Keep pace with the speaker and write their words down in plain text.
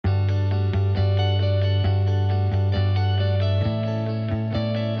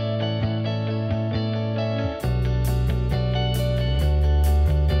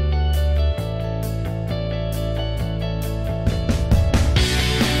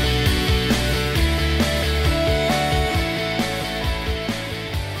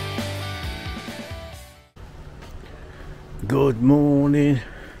Good morning,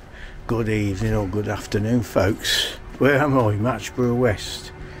 good evening or good afternoon folks. Where am I? Matchborough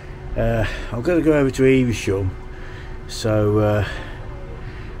West. I've got to go over to Avon, so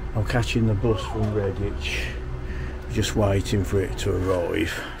I'm catching the bus from Redditch, just waiting for it to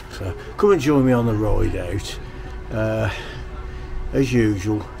arrive. So come and join me on the ride out. As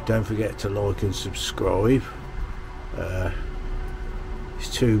usual, don't forget to like and subscribe. It's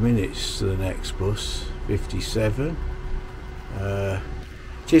 2 minutes to the next bus, 57.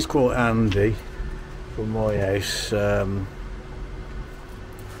 It is quite handy from my house. Haven't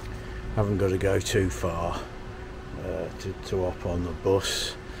got to go too far to hop on the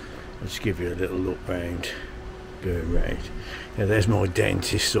bus. I'll just give you a little look round, going round. Yeah, there's my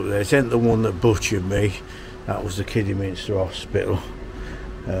dentist up there. It ain't the one that butchered me. That was the Kidderminster Hospital.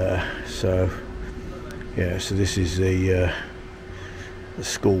 So yeah, so this is the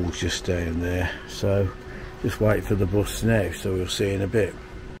school's just down there. So just wait for the bus now, so we'll see in a bit.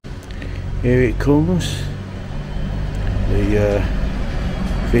 Here it comes, the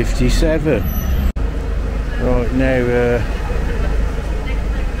 57. Right, now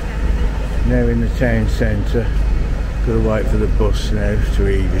in the town centre. Gotta wait for the bus now to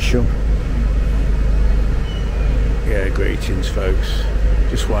Evesham. Yeah, greetings folks.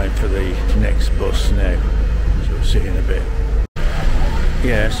 Just waiting for the next bus now, so we'll see in a bit.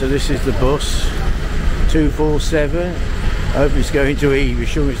 Yeah, so this is the bus, 247. I hope it's going to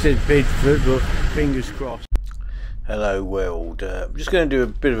Evesham. It says Bidford, but fingers crossed. Hello world. I'm just going to do a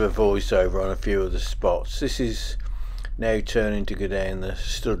bit of a voiceover on a few of the spots. This is now turning to go down the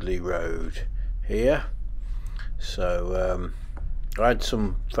Studley Road here. So I had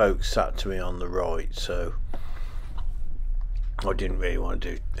some folks sat to me on the right, so I didn't really want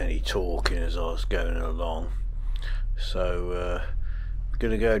to do any talking as I was going along. So I'm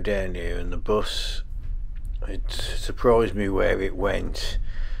going to go down here, and the bus, it surprised me where it went.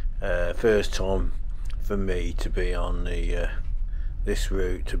 First time for me to be on the this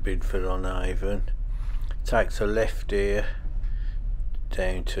route to Bidford on Avon. Takes a left here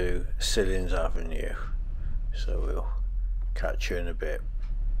down to Sillins Avenue, so we'll catch you in a bit.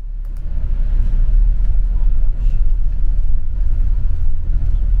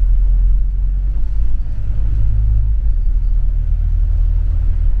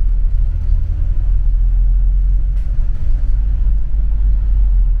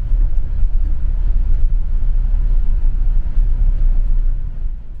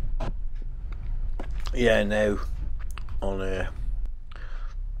 Yeah, now on a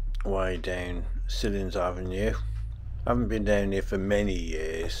way down Sillins Avenue. I haven't been down here for many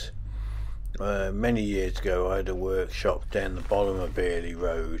years. Many years ago I had a workshop down the bottom of Bailey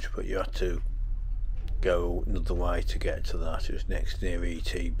Road, but you had to go another way to get to that. It was next near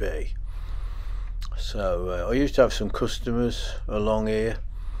ETB. So I used to have some customers along here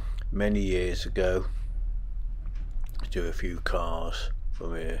many years ago, do a few cars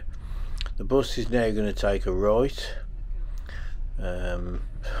from here. The bus is now going to take a right. I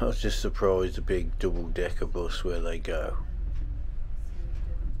was just surprised, a big double-decker bus, where they go.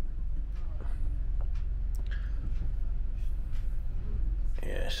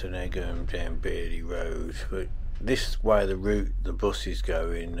 Yeah, so now going down Bailey Road, but this way the route the bus is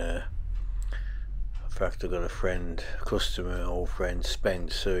going, in fact I've got a friend, a customer, old friend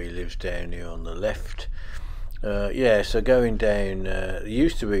Spencer, he lives down here on the left. Yeah, so going down, there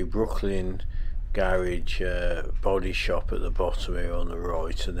used to be Brooklyn Garage body shop at the bottom here on the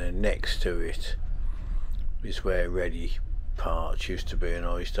right, and then next to it is where Ready Parts used to be, and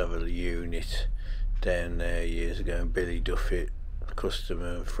I used to have a unit down there years ago, and Billy Duffett, a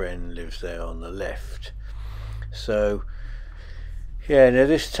customer and friend, lives there on the left. So yeah, now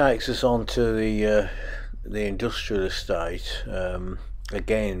this takes us on to the industrial estate.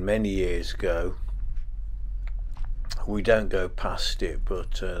 Again, many years ago. We don't go past it,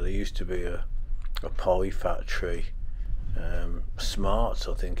 but there used to be a pie factory, Smarts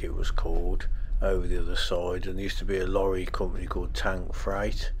I think it was called, over the other side, and there used to be a lorry company called Tank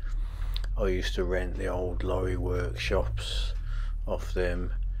Freight. I used to rent the old lorry workshops off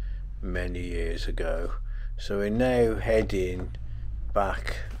them many years ago. So we're now heading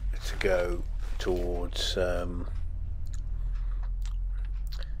back to go towards the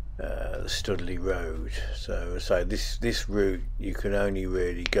Studley Road. So this route you can only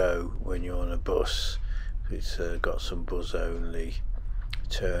really go when you're on a bus. It's got some bus only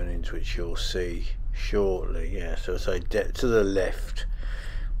turnings, which you'll see shortly. Yeah, so to the left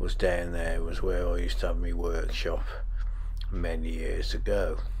was down there, was where I used to have my workshop many years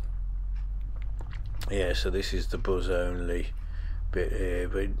ago. Yeah, so this is the bus only bit here,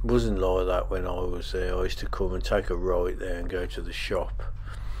 but it wasn't like that when I was there. I used to come and take a right there and go to the shop.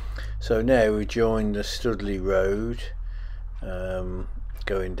 So now we joined the Studley Road,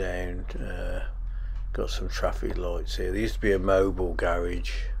 going down. Got some traffic lights here. There used to be a mobile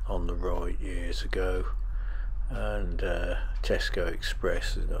garage on the right years ago, and Tesco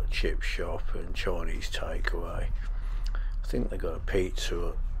Express has got a chip shop and Chinese takeaway. I think they got a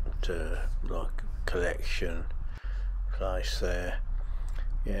pizza like collection place there.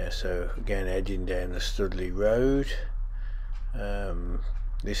 Yeah, so again heading down the Studley Road.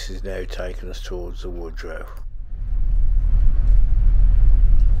 This is now taking us towards the Woodrow.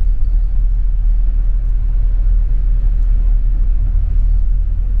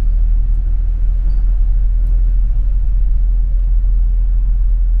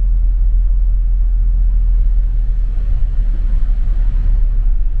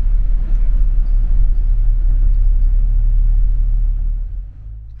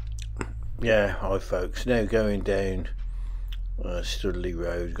 Yeah, hi folks, now going down Studley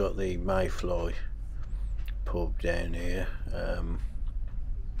Road, got the Mayfly pub down here,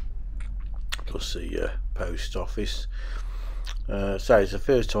 plus the post office. So it's the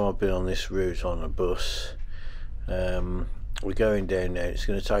first time I've been on this route on a bus. We're going down now. It's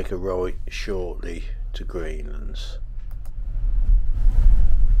going to take a right shortly to Greenlands.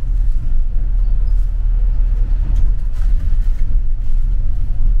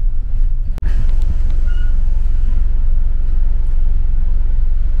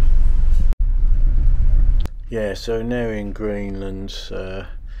 Yeah, so now in Greenlands,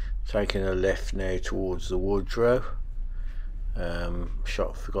 taking a left now towards the Woodrow.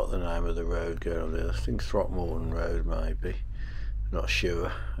 Forgot the name of the road going on there. I think Throckmorton Road maybe, not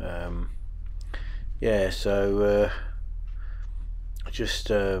sure. Yeah, so just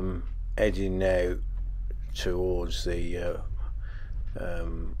heading now towards the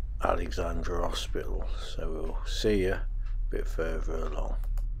Alexandra Hospital, so we'll see you a bit further along.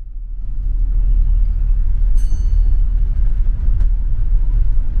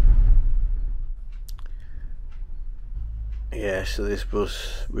 Yeah, so this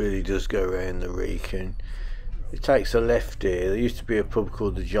bus really does go around the Wrekin. It takes a left here. There used to be a pub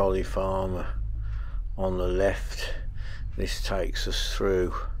called the Jolly Farmer on the left. This takes us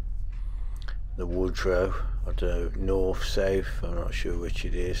through the Woodrow. I don't know, north, south, I'm not sure which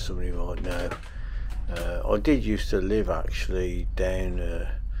it is, somebody might know. I did used to live actually down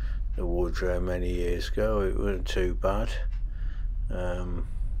the Woodrow many years ago. It wasn't too bad.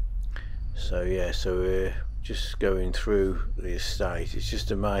 So yeah, so we're just going through the estate. It's just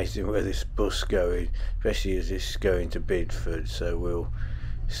amazing where this bus going, especially as it's going to Bidford, so we'll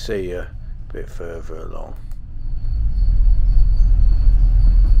see you a bit further along.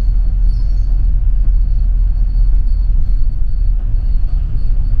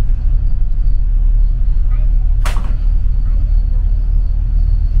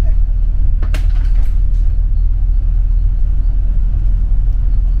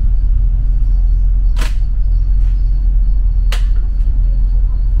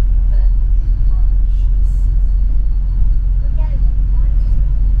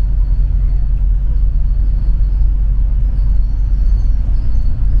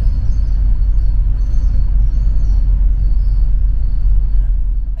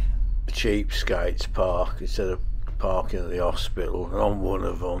 Cheapskates park instead of parking at the hospital, and on one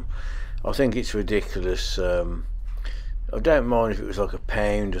of them I think it's ridiculous. I don't mind if it was like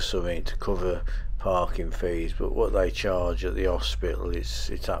 £1 or something to cover parking fees, but what they charge at the hospital, it's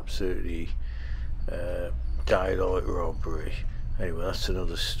absolutely daylight robbery. Anyway, that's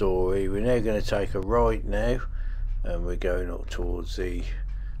another story. We're now going to take a right now, and we're going up towards the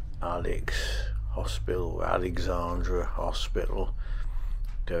Alexandra Hospital,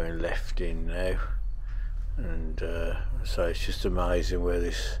 going left in now. And so it's just amazing where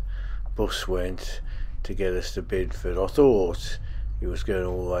this bus went to get us to Bidford. I thought it was going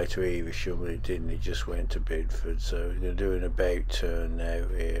all the way to Evesham, but it didn't. It just went to Bidford. So we're going to do an about turn now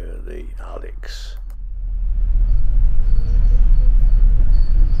here at the Alex.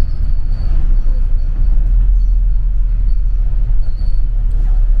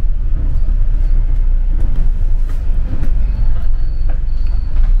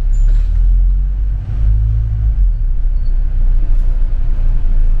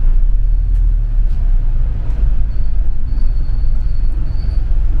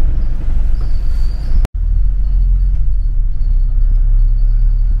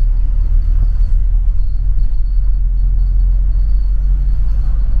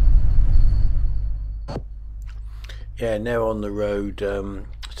 Yeah, now on the road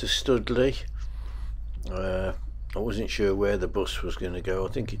to Studley. I wasn't sure where the bus was going to go. I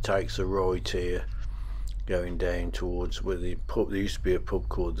think it takes a right here going down towards where the pub, there used to be a pub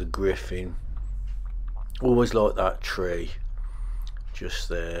called the Griffin. Always like that tree just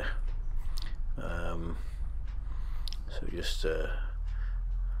there. So just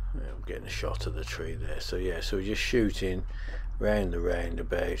I'm getting a shot of the tree there. So yeah, so we're just shooting round the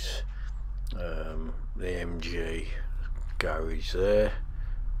roundabout. The MG garage there,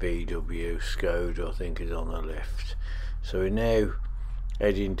 BW Skoda I think is on the left. So we're now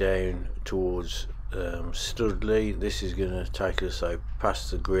heading down towards Studley. This is going to take us out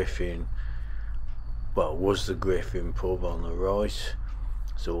past the Griffin, well, was the Griffin pub on the right.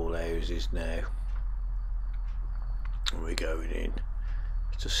 It's all houses now, and we're going in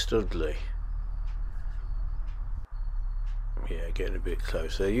to Studley. Yeah, getting a bit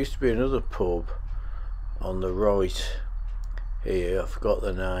closer. There used to be another pub on the right here, I forgot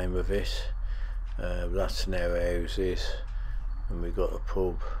the name of it. That's now houses, and we've got a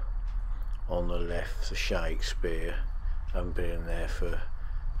pub on the left, the Shakespeare. Haven't been there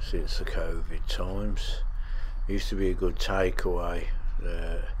since the COVID times. It used to be a good takeaway,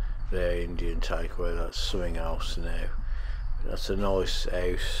 their Indian takeaway. That's something else now. That's a nice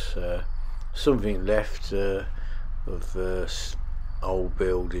house. Something left of old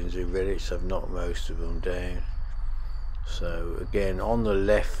buildings in Redditch. I've knocked most of them down. So again, on the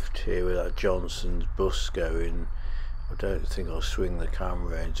left here with that Johnson's bus going, I don't think I'll swing the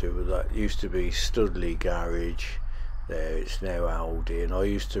camera into it, but that used to be Studley garage there. It's now Aldi, and I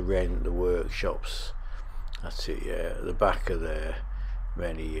used to rent the workshops. That's it, yeah, at the back of there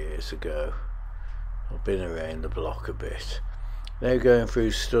many years ago. I've been around the block a bit. Now going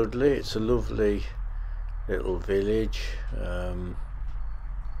through Studley, it's a lovely little village.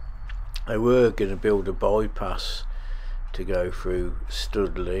 They were going to build a bypass to go through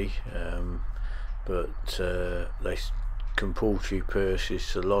Studley, but they compulsory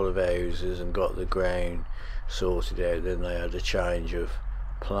purchased a lot of houses and got the ground sorted out. Then they had a change of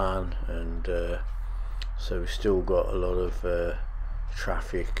plan, and so we've still got a lot of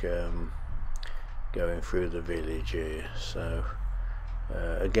traffic going through the village here. So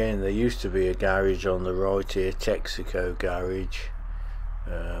again, there used to be a garage on the right here, Texaco garage.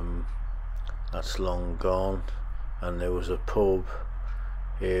 That's long gone, and there was a pub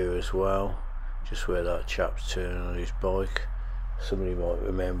here as well, just where that chap's turning on his bike. Somebody might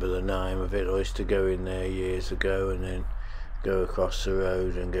remember the name of it. I used to go in there years ago and then go across the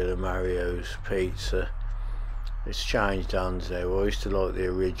road and get a Mario's pizza. It's changed hands now. I used to like the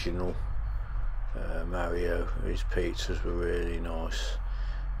original Mario. His pizzas were really nice.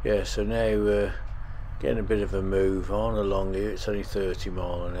 Yeah, so now getting a bit of a move on along here. It's only 30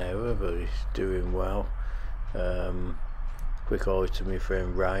 miles an hour, but it's doing well. Quick hi to my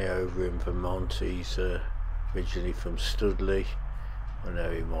friend Ray over in Vermont. He's originally from Studley. I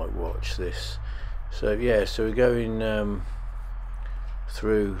know he might watch this. So yeah, so we're going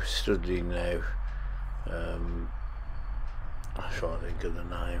through Studley now. I'm trying to think of the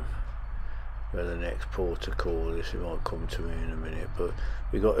name where the next port of call is. It might come to me in a minute, but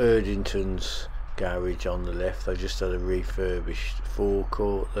we got Erdington's garage on the left. They just had a refurbished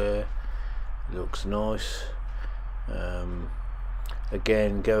forecourt there. It looks nice.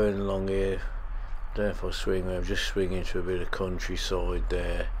 Again, going along here, I don't know if I'll swing, I'm just swinging to a bit of countryside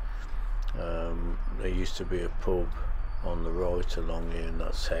there. There used to be a pub on the right along here, and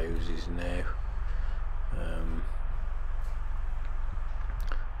that's houses now.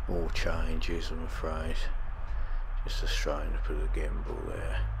 More changes, I'm afraid. Just a straighten up of the gimbal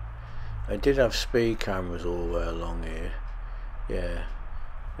there. I did have speed cameras all the way along here. Yeah,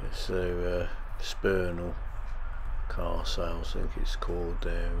 it's a Spurnal car sales, I think it's called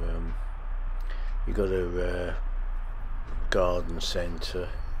there. You got a garden centre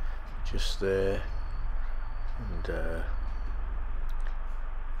just there, and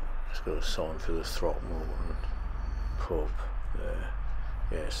it's got a sign for the Throckmorton pub there.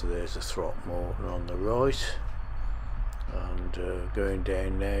 Yeah, so there's the Throckmorton on the right, and going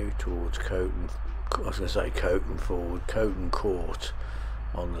down now towards Coton, I was going to say Coton Ford, Coton Court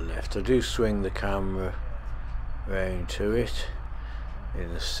on the left. I do swing the camera round to it in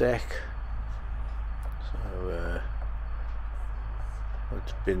a sec. So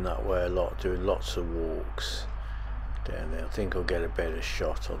I've been that way a lot, doing lots of walks down there. I think I'll get a better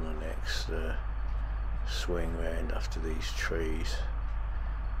shot on the next swing round after these trees.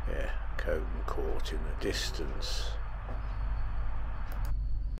 Yeah, Coton Court in the distance.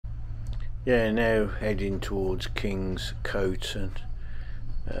 Yeah, now heading towards King's Coton.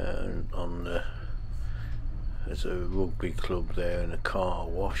 There's a rugby club there and a car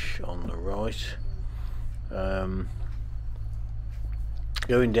wash on the right.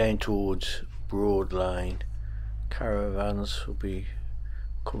 Going down towards Broad Lane, caravans will be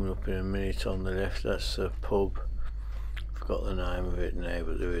coming up in a minute on the left. That's a pub, forgot the name of it now,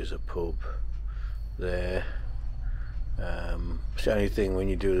 but there is a pub there. It's the only thing when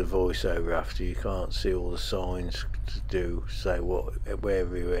you do the voiceover after, you can't see all the signs to say where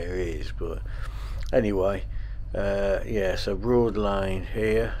everywhere is, but anyway, yeah, so Broad Lane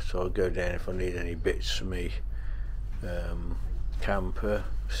here, so I'll go down if I need any bits for me camper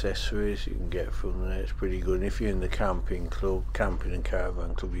accessories. You can get from there, it's pretty good. And if you're in the camping and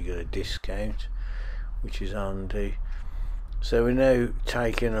caravan club, you get a discount, which is handy. So we're now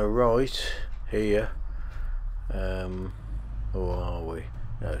taking a right here, or are we?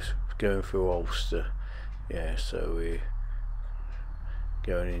 No, it's going through Ulster. Yeah, so we're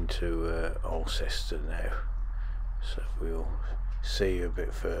going into Alcester now, so we'll see you a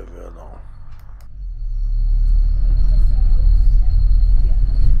bit further along.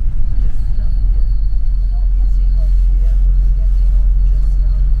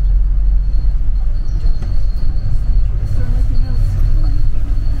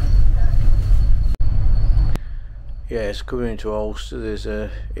 Yeah, it's coming into Ulster. There's a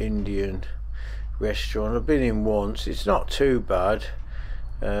Indian restaurant. I've been in once. It's not too bad.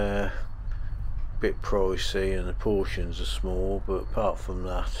 Bit pricey and the portions are small, but apart from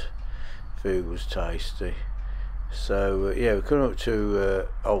that, food was tasty. So yeah, we're coming up to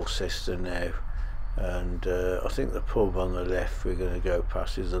Alcester now, and I think the pub on the left we're going to go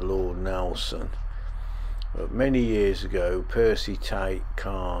past is the Lord Nelson. But many years ago, Percy Tate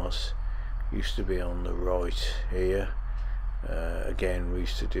cars used to be on the right here. Again, we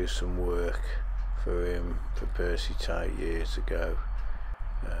used to do some work for him, for Percy Tate, years ago.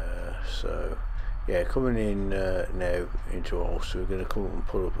 So yeah, coming in now into Ulster, we're going to come up and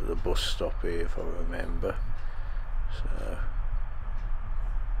pull up at the bus stop here if I remember. So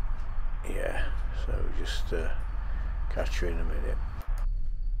yeah, so we'll just catch you in a minute.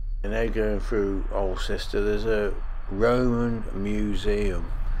 And now going through Alcester, there's a Roman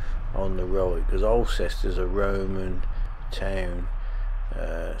museum on the right, because Alcester's a Roman town,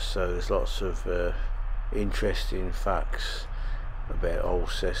 so there's lots of interesting facts about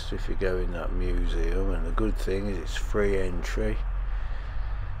Alcester if you go in that museum, and the good thing is it's free entry.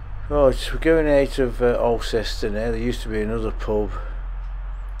 Right, so we're going out of Alcester now. There used to be another pub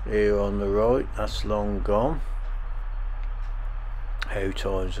here on the right, that's long gone. How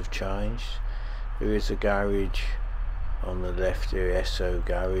times have changed. There is a garage on the left here, Esso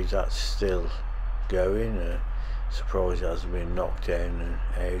Garage, that's still going. Surprised it hasn't been knocked down and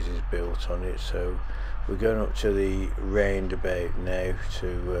houses built on it. So we're going up to the roundabout now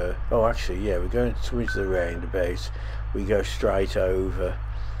to oh actually yeah, we're going into the roundabout. We go straight over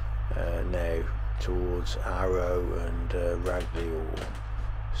now towards Arrow and Ragley Hall,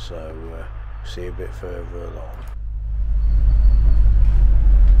 so see a bit further along.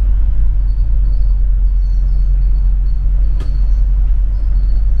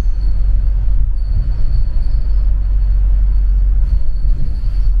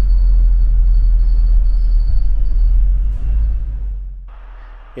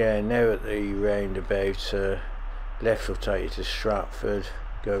 Yeah, now at the roundabout, left will take you to Stratford,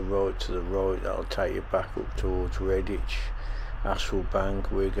 go right to the right, that'll take you back up towards Redditch, Ashwell Bank.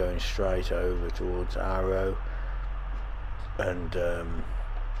 We're going straight over towards Arrow and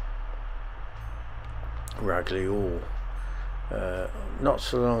Ragley Hall. Not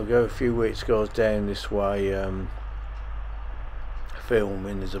so long ago, a few weeks ago, I was down this way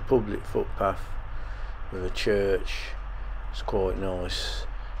filming. There's a public footpath with a church, it's quite nice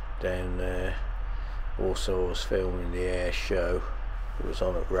down there. Also I was filming the air show, it was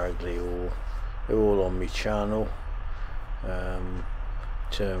on at Ragley Hall. They're all on my channel.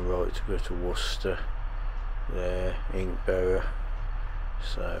 Turn right to go to Worcester there, Inkborough.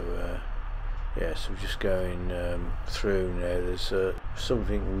 So yeah, so we're just going through now. There's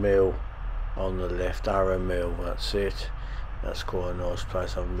something mill on the left, Arrow Mill, that's it. That's quite a nice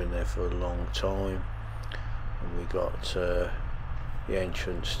place, I haven't been there for a long time. And we got the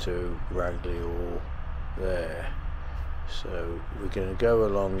entrance to Ragley Hall there. So we're going to go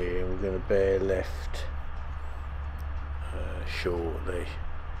along here and we're going to bear left shortly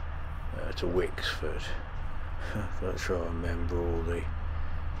to Wixford. I've got to try and remember all the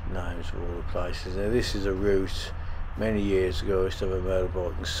names of all the places. Now this is a route, many years ago I used to have a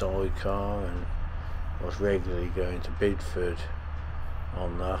motorbike and sidecar, and I was regularly going to Bidford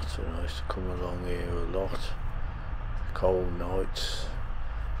on that, and I used to come along here a lot. Cold nights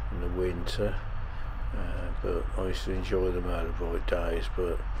in the winter, but I used to enjoy the motorbike days.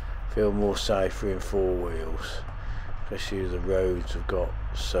 But feel more safer in four wheels, especially as the roads have got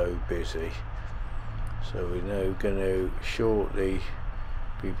so busy. So we're now going to shortly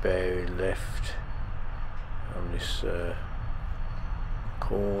be bearing left on this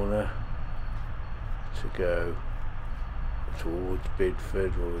corner to go towards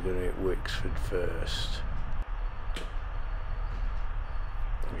Bidford. Well, we're going to hit Wixford first.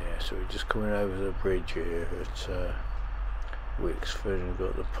 Yeah, so we're just coming over the bridge here at Wixford, and we've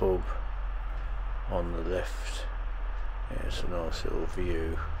got the pub on the left. Yeah, it's a nice little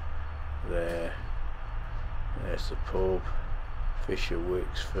view there. There's the pub, Fisher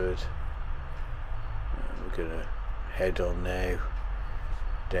Wixford. And we're going to head on now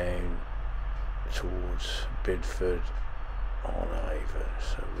down towards Bidford on Avon,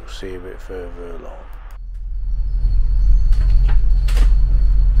 so we'll see a bit further along.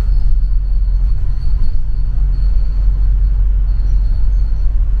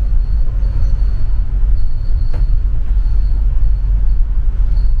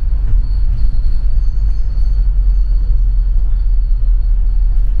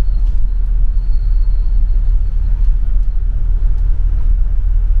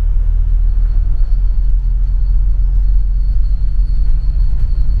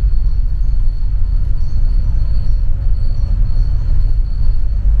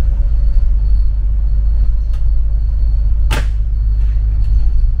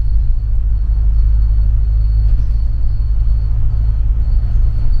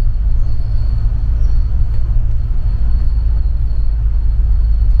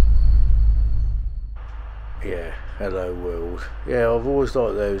 Yeah, hello world. Yeah, I've always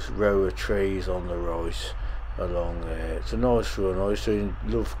liked those row of trees on the right along there. It's a nice run. I used to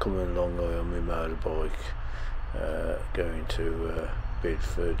love coming along there on my motorbike, going to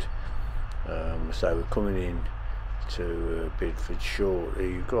Bidford. So we're coming in to Bidford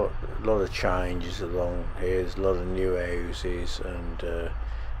shortly. You've got a lot of changes along here. There's a lot of new houses and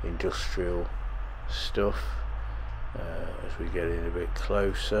industrial stuff as we get in a bit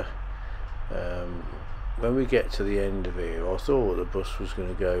closer. When we get to the end of here, I thought the bus was going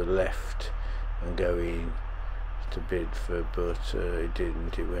to go left and go in to Bidford, but it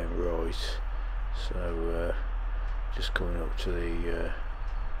didn't. It went right. So just coming up to the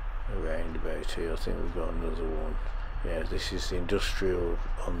roundabout here, I think we've got another one. Yeah, this is the industrial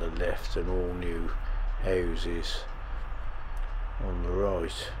on the left and all new houses on the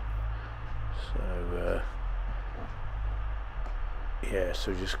right. So yeah,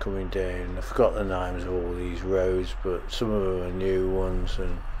 so just coming down. I forgot the names of all these roads, but some of them are new ones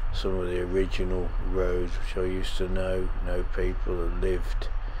and some of the original roads which I used to know people that lived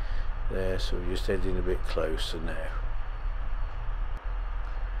there. So we're just heading a bit closer now.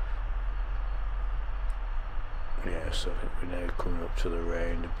 Yeah, so I think we're now coming up to the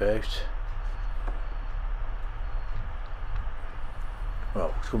roundabout.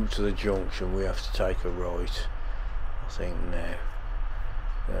 Well, to come to the junction we have to take a right, I think now.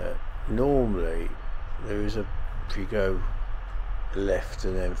 Normally there is if you go left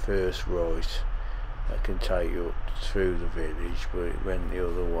and then first right, that can take you up through the village, but it went the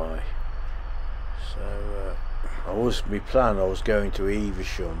other way. So my plan, I was going to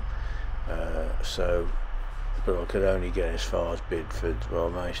Evesham, but I could only get as far as Bidford. But I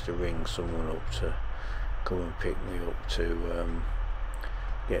managed to ring someone up to come and pick me up to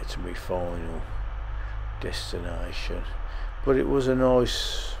get to my final destination. But it was a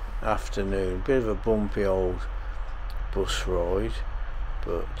nice afternoon, bit of a bumpy old bus ride,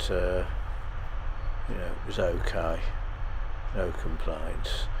 but you know, it was okay, no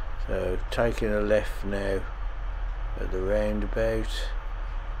complaints. So taking a left now at the roundabout.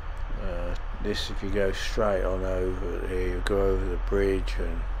 This, if you go straight on over here, you go over the bridge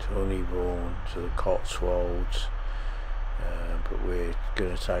and to Avon, to the Cotswolds, but we're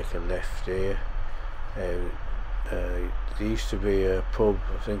going to take a left here. There used to be a pub,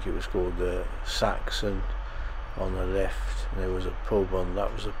 I think it was called the Saxon, on the left, and there was a pub on,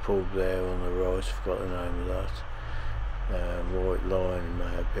 that was a pub there on the right, I forgot the name of that, White Lion it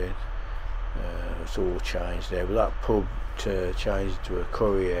may have been. It's all changed there, but that pub changed to a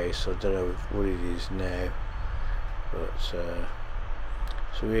curry house. I don't know what it is now, but so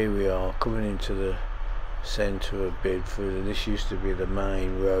here we are coming into the centre of Bidford, and this used to be the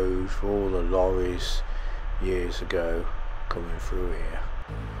main road for all the lorries years ago coming through here.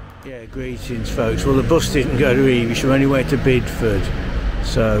 Yeah, greetings folks. Well, the bus didn't go to Evesham, only went to Bidford,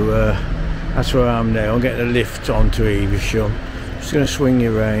 so that's where I am now. I'm getting a lift onto Evesham. Just going to swing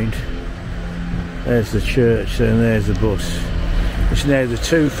you around. There's the church and there's the bus. It's now the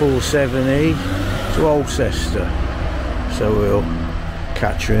 247E to Alcester, so we'll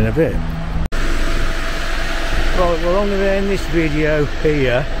catch you in a bit. Right, well, I'm going to end this video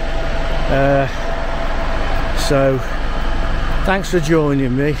here. So thanks for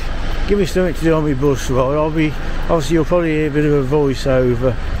joining me. Give me something to do on my bus ride. Obviously you'll probably hear a bit of a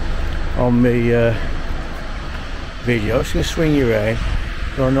voiceover on me video. I'm just going to swing you around.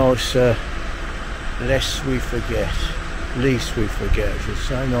 Got a nice least we forget I should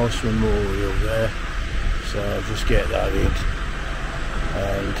say, nice memorial there, so I'll just get that in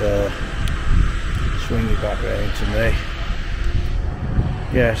and swing it back round to me.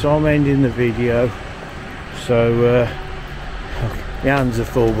 Yeah, so I'm ending the video, so my hands are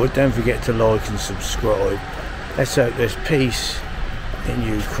full, but don't forget to like and subscribe. Let's hope there's peace in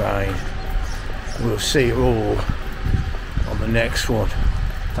Ukraine. We'll see it all on the next one.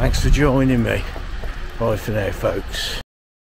 Thanks for joining me. Bye for now, folks.